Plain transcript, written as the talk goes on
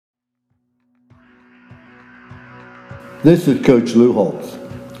This is Coach Lou Holtz,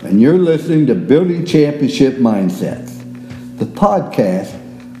 and you're listening to Building Championship Mindsets, the podcast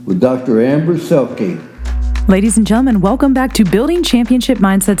with Dr. Amber Selke. Ladies and gentlemen, welcome back to Building Championship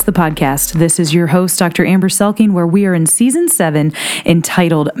Mindsets, the podcast. This is your host, Dr. Amber Selking, where we are in Season 7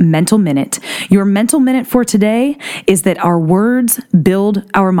 entitled Mental Minute. Your mental minute for today is that our words build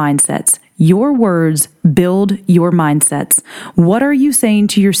our mindsets. Your words build your mindsets. What are you saying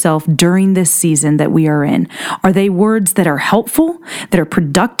to yourself during this season that we are in? Are they words that are helpful, that are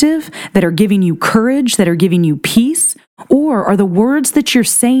productive, that are giving you courage, that are giving you peace? Or are the words that you're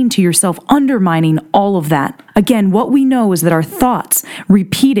saying to yourself undermining all of that? Again, what we know is that our thoughts,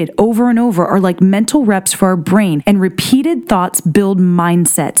 repeated over and over, are like mental reps for our brain, and repeated thoughts build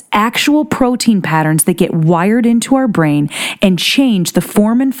mindsets, actual protein patterns that get wired into our brain and change the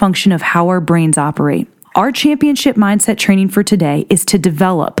form and function of how our brains operate. Our championship mindset training for today is to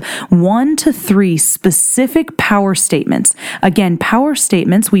develop 1 to 3 specific power statements. Again, power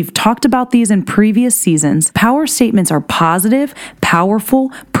statements, we've talked about these in previous seasons. Power statements are positive,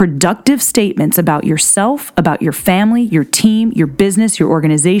 powerful, productive statements about yourself, about your family, your team, your business, your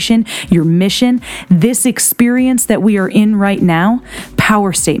organization, your mission, this experience that we are in right now.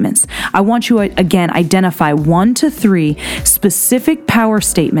 Power statements. I want you to, again, identify 1 to 3 specific power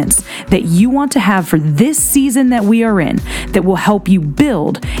statements that you want to have for this season that we are in that will help you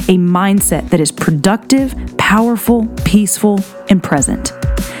build a mindset that is productive, powerful, peaceful, and present.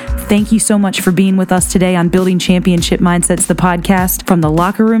 Thank you so much for being with us today on Building Championship Mindsets, the podcast. From the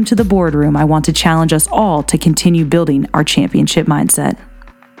locker room to the boardroom, I want to challenge us all to continue building our championship mindset.